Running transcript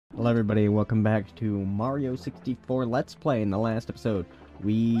Hello everybody, welcome back to Mario 64 Let's Play. In the last episode,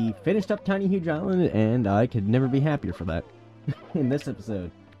 we finished up Tiny Huge Island, and I could never be happier for that. In this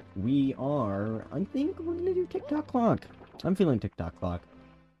episode, I think we're gonna do Tick Tock Clock. I'm feeling Tick Tock Clock.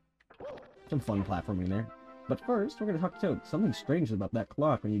 Some fun platforming there. But first, we're gonna talk to Toad. Something strange about that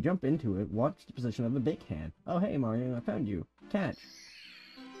clock. When you jump into it, watch the position of the big hand. Oh hey Mario, I found you. Catch.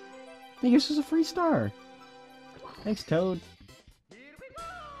 Hey, this is a free star. Thanks, Toad.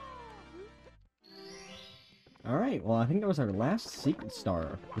 Alright, well, I think that was our last secret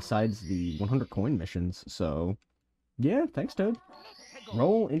star, besides the 100 coin missions, so... yeah, thanks, Toad.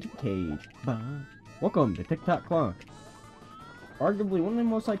 Roll into the cage. Bye. Welcome to Tick Tock Clock. Arguably one of the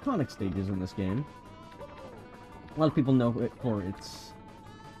most iconic stages in this game. A lot of people know it for its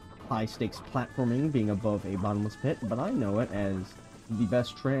high-stakes platforming, being above a bottomless pit, but I know it as the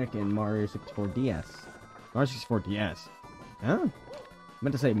best track in Mario 64 DS. Mario 64 DS? Huh? I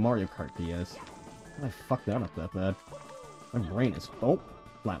meant to say Mario Kart DS. I fucked that up that bad. My brain is... oh!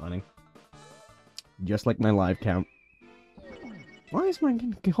 Flatlining. Just like my live count. Why is my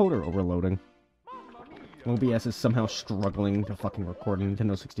encoder overloading? OBS is somehow struggling to fucking record a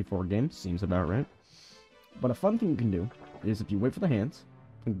Nintendo 64 game. Seems about right. But a fun thing you can do is if you wait for the hands.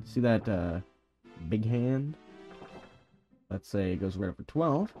 See that, big hand? Let's say it goes right up for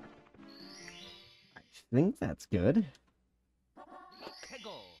 12. I think that's good.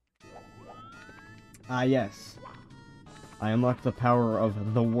 Ah, yes. I unlocked the power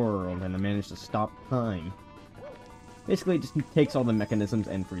of the world, and I managed to stop time. Basically, it just takes all the mechanisms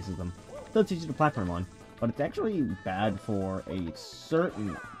and freezes them. So it's easy to platform on, but it's actually bad for a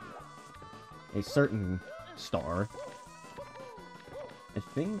certain star. I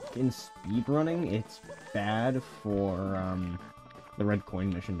think in speedrunning, it's bad for, the red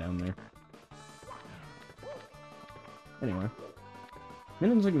coin mission down there. Anyway.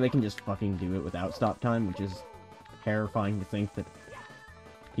 Minions like they can just fucking do it without stop time, which is terrifying to think that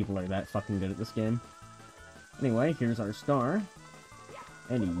people are that fucking good at this game. Anyway, here's our star.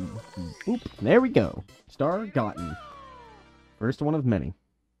 And boop, there we go. Star gotten. First one of many.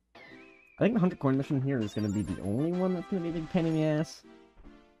 I think the 100 coin mission here is going to be the only one that's going to be a big pain in the ass.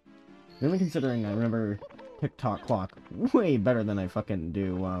 Really considering I remember Tick Tock Clock way better than I fucking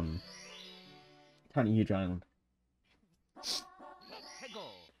do, Tiny Huge Island.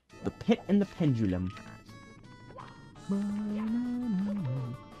 The Pit and the Pendulum.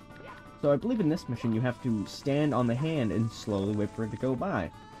 So I believe in this mission you have to stand on the hand and slowly wait for it to go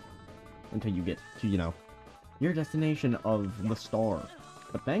by. Until you get to, you know, your destination of the star.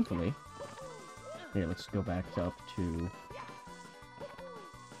 But thankfully... here, let's go back up to...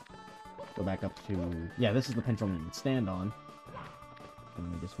 yeah, this is the pendulum you can stand on. Let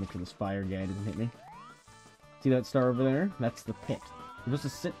me just make sure this fire guy didn't hit me. See that star over there? That's the pit. You're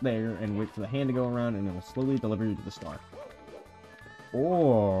supposed to sit there and wait for the hand to go around, and it will slowly deliver you to the star.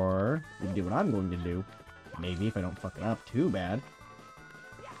 Or, you can do what I'm going to do. Maybe, if I don't fuck it up too bad.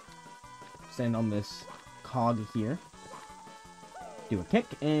 Stand on this cog here. Do a kick,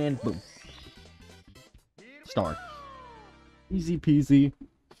 and boom. Star. Easy peasy.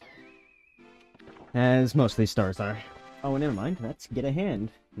 As most of these stars are. Oh, never mind. Let's get a hand.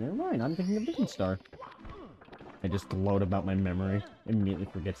 Never mind, I'm thinking of a different star. I just gloat about my memory. Immediately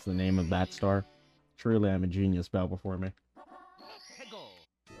forgets the name of that star. Truly, I'm a genius. Bow before me.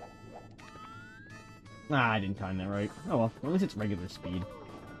 Ah, I didn't time that right. Oh well, at least it's regular speed.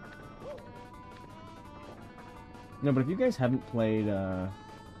 No, but if you guys haven't played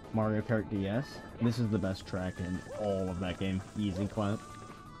Mario Kart DS, this is the best track in all of that game. Easy clap.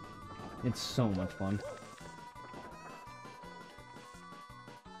 It's so much fun.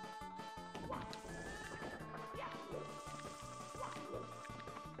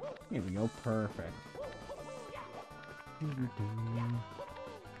 Here we go, perfect.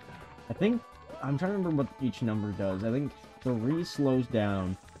 I think, I'm trying to remember what each number does. I think 3 slows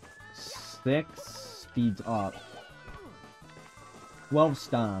down, 6 speeds up, 12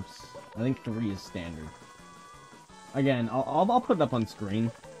 stops. I think 3 is standard. Again, I'll put it up on screen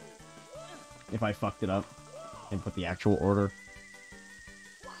if I fucked it up and put the actual order.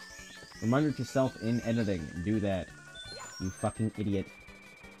 Reminder to self in editing, do that, you fucking idiot.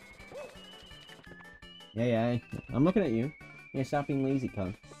 Yeah, I'm looking at you. Yeah, stop being lazy,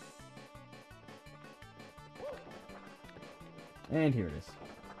 cunt. And here it is.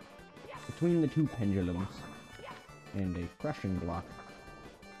 Between the 2 pendulums. And a crushing block.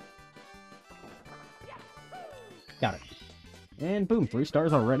 Got it. And boom, 3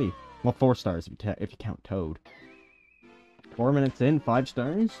 stars already. Well, 4 stars if you count Toad. 4 minutes in, 5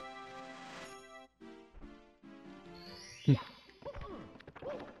 stars?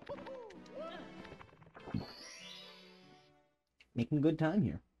 Making good time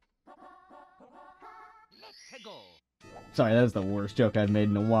here. Sorry, that was the worst joke I've made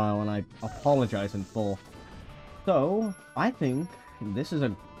in a while, and I apologize in full. So, I think this is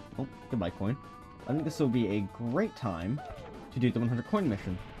a... Oh, goodbye, coin. I think this will be a great time to do the 100 coin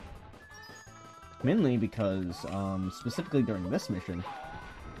mission. Mainly because, specifically during this mission,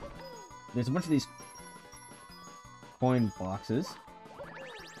 there's a bunch of these coin boxes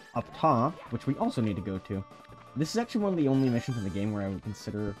up top, which we also need to go to. This is actually one of the only missions in the game where I would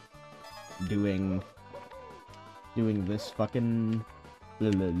consider doing this fucking...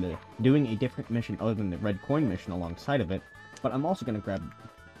 doing a different mission other than the red coin mission alongside of it. But I'm also gonna grab...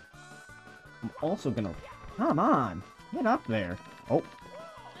 Come on! Get up there! Oh.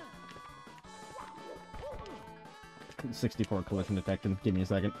 64 collision detected. Give me a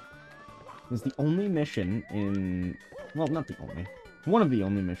second. This is the only mission in... Well, not the only. One of the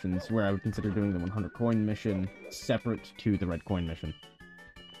only missions where I would consider doing the 100 coin mission separate to the red coin mission.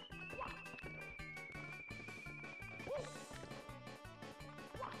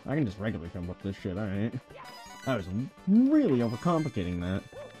 I can just regularly come up this shit, alright. I was really overcomplicating that.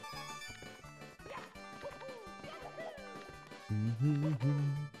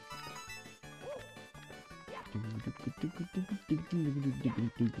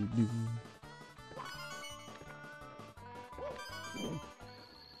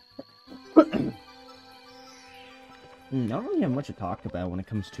 I don't really have much to talk about when it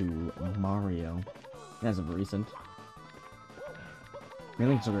comes to Mario, as of recent.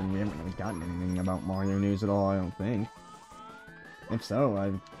 Really considering we haven't really gotten anything about Mario news at all, I don't think. If so,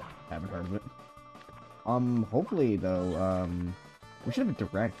 I haven't heard of it. Hopefully, though, we should have a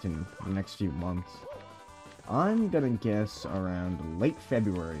direct in the next few months. I'm gonna guess around late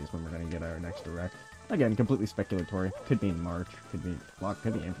February is when we're gonna get our next direct. Again, completely speculatory. Could be in March, could be, well,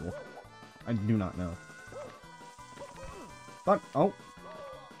 could be April. I do not know. But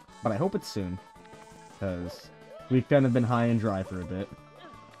I hope it's soon. Because we've kind of been high and dry for a bit.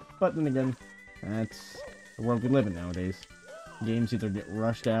 But then again, that's the world we live in nowadays. Games either get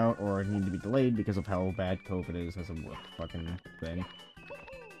rushed out or need to be delayed because of how bad COVID is as a fucking thing.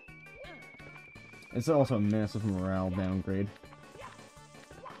 It's also a massive morale downgrade.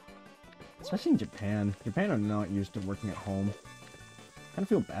 Especially in Japan. Japan are not used to working at home. Kind of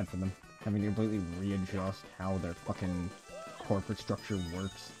feel bad for them. Having to completely readjust how their fucking corporate structure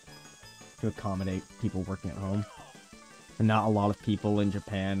works to accommodate people working at home. And not a lot of people in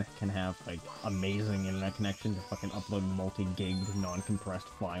Japan can have, like, amazing internet connection to fucking upload multi-gig, non-compressed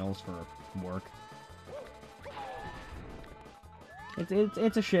files for work.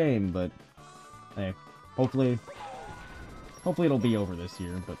 It's a shame, but hey, hopefully it'll be over this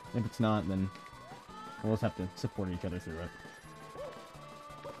year, but if it's not, then we'll just have to support each other through it.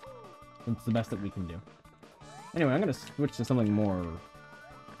 It's the best that we can do. Anyway, I'm gonna switch to something more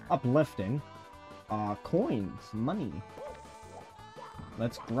uplifting. Coins, money.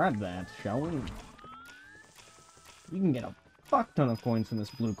 Let's grab that, shall we? You can get a fuck ton of coins from this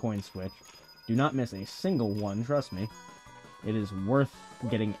blue coin switch. Do not miss a single one, trust me. It is worth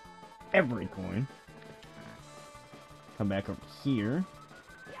getting every coin. Come back over here.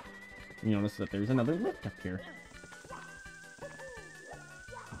 You notice that there's another lift up here.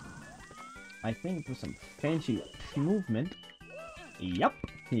 I think with some fancy movement. Yup,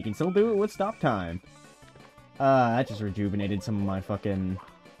 you can still do it with stop time. That just rejuvenated some of my fucking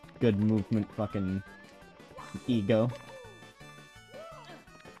good movement fucking ego.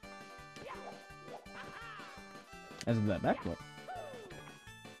 As of that backflip.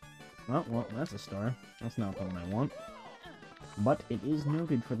 Oh, well, that's a star. That's not the one I want. But it is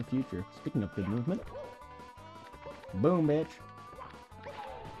noted for the future. Speaking of good movement. Boom, bitch.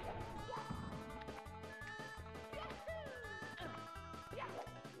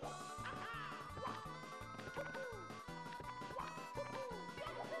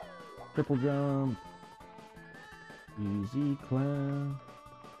 Triple jump. Easy clap.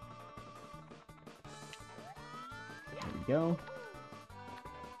 There we go.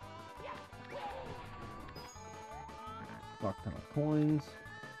 Fuck ton of coins.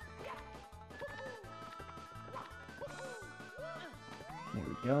 There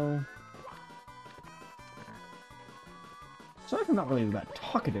we go. Sorry if I'm not really that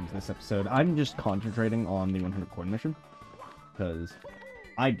talkative this episode. I'm just concentrating on the 100 coin mission. Because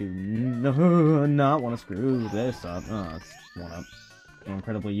I do not want to screw this up. Oh, it's one up.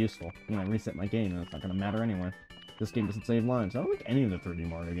 Incredibly useful. When I reset my game, it's not going to matter anyway. This game doesn't save lives. I don't think any of the 3D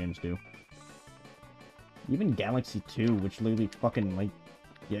Mario games do. Even Galaxy 2, which literally fucking, like,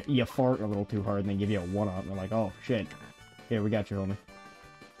 you fart a little too hard and they give you a 1-up. And they're like, oh, shit. Here, we got you, homie.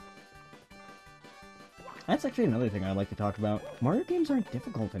 That's actually another thing I'd like to talk about. Mario games aren't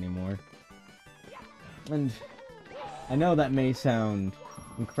difficult anymore. And I know that may sound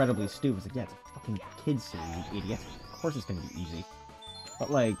incredibly stupid. It's like, yeah, it's a fucking kid's series, you idiot. Of course it's gonna be easy.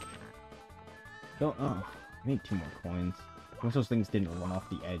 But, like, don't... Oh, I need 2 more coins. Most of those things didn't run off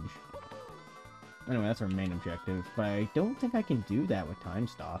the edge. Anyway, that's our main objective. But I don't think I can do that with Time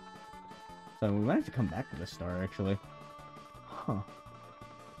Stop. So we might have to come back to this star, actually. Huh.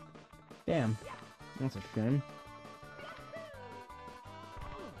 Damn. That's a shame.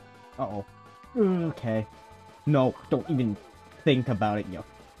 Uh-oh. Okay. No, don't even think about it, you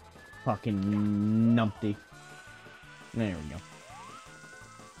fucking numpty. There we go.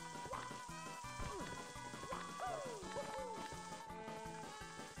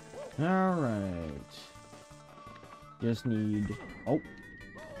 Alright. Just need... Oh.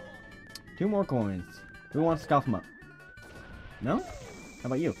 2 more coins. Who wants to scoff them up? No? How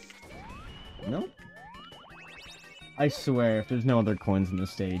about you? No? I swear, if there's no other coins in this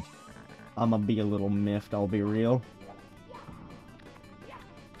stage, I'ma be a little miffed, I'll be real.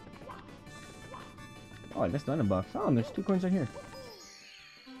 Oh, I missed $9. Oh, and there's 2 coins right here.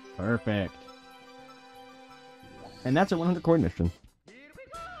 Perfect. And that's a 100 coin mission.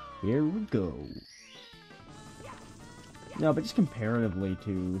 Here we go. No, but just comparatively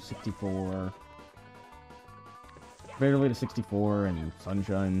to 64... Comparatively to 64 and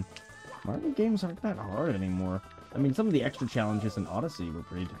Sunshine, Mario games aren't that hard anymore. I mean, some of the extra challenges in Odyssey were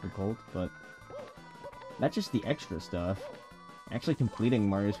pretty difficult, but that's just the extra stuff. Actually completing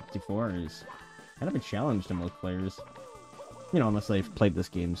Mario 64 is kind of a challenge to most players. You know, unless they've played this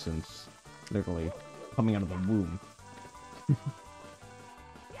game since literally coming out of the womb.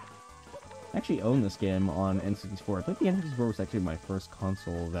 I actually own this game on N64. I think the N64 was actually my first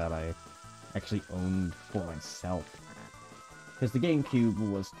console that I actually owned for myself. Because the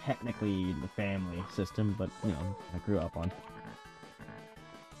GameCube was technically the family system, but, you know, I grew up on.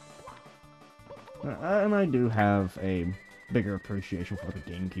 And I do have a bigger appreciation for what the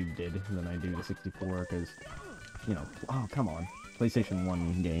GameCube did than I do the 64, because, you know, oh, come on. PlayStation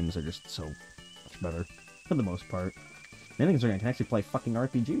 1 games are just so much better, for the most part. The thing is, I can actually play fucking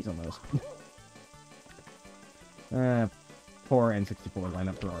RPGs on those. Poor N64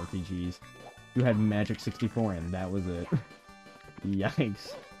 lineup for RPGs. You had Magic 64 and that was it.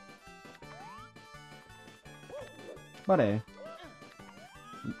 Yikes. But hey,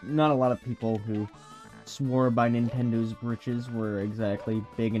 not a lot of people who swore by Nintendo's britches were exactly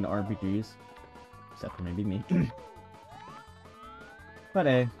big into RPGs. Except for maybe me. But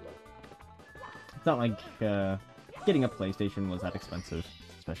hey, it's not like getting a PlayStation was that expensive,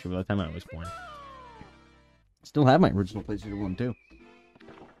 especially by the time I was born. Still have my original PlayStation 1 too.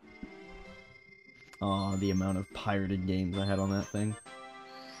 Aw, the amount of pirated games I had on that thing.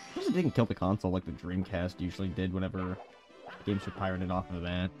 I guess it didn't kill the console like the Dreamcast usually did whenever games were pirated off of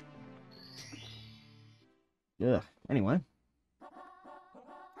that. Ugh. Anyway.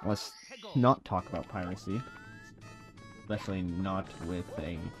 Let's not talk about piracy. Especially not with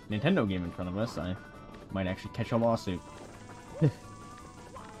a Nintendo game in front of us. I might actually catch a lawsuit.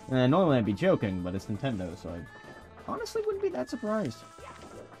 Normally I'd be joking, but it's Nintendo, so I honestly wouldn't be that surprised.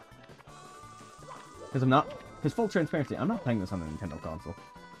 Because full transparency, I'm not playing this on a Nintendo console.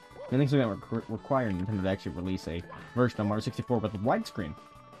 I think that would require Nintendo to actually release a version of Mario 64 with widescreen.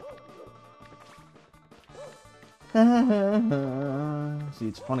 See,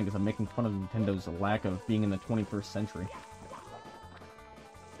 it's funny because I'm making fun of Nintendo's lack of being in the 21st century.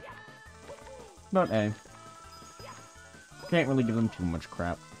 But hey, can't really give them too much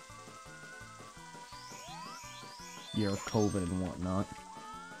crap. Year of COVID and whatnot.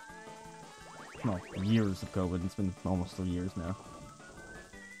 Well, years of COVID. It's been almost 3 years now.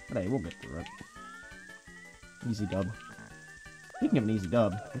 But hey, we'll get through it. Easy dub. Speaking of an easy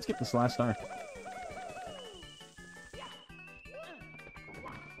dub, let's get this last star.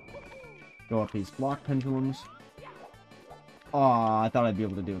 Go up these block pendulums. Aw, I thought I'd be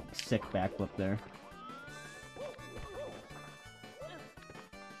able to do a sick backflip there.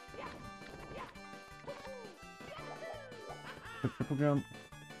 Quick triple jump.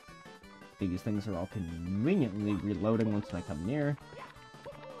 These things are all conveniently reloading once I come near.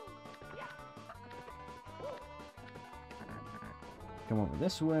 Come over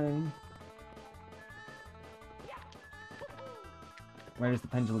this way. Right as the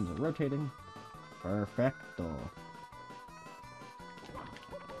pendulums are rotating. Perfecto.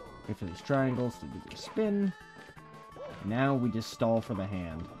 Wait for these triangles to do their spin. Now we just stall for the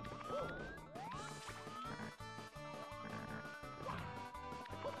hand.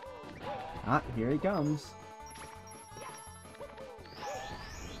 Ah, here he comes.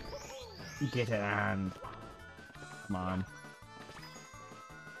 Get it on. Come on.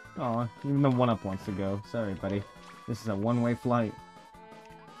 Oh, even the 1-up wants to go. Sorry, buddy. This is a one-way flight.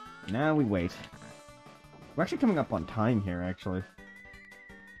 Now we wait. We're actually coming up on time here, actually.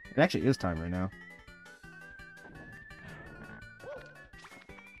 It actually is time right now.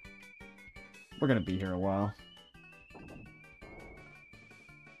 We're gonna be here a while.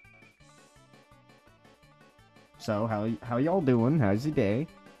 So, how y'all doing? How's your day?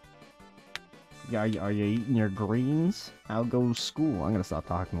 Yeah, are you eating your greens? How goes school? I'm gonna stop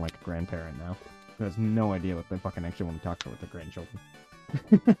talking like a grandparent now. Who has no idea what they fucking actually want to talk to with their grandchildren.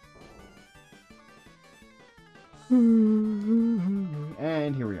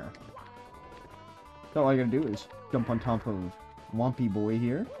 And here we are. So all I gotta do is jump on top of Wompy Boy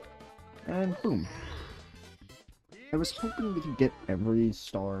here, and boom. I was hoping we could get every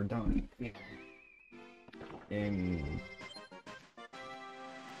star done in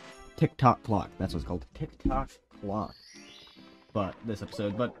Tick Tock Clock. That's what it's called. Tick Tock Clock. But this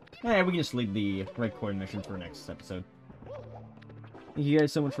episode, we can just leave the red coin mission for next episode. Thank you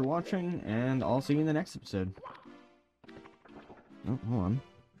guys so much for watching, and I'll see you in the next episode. Oh, hold on.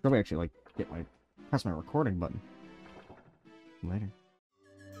 Probably actually, like, press my recording button. Later.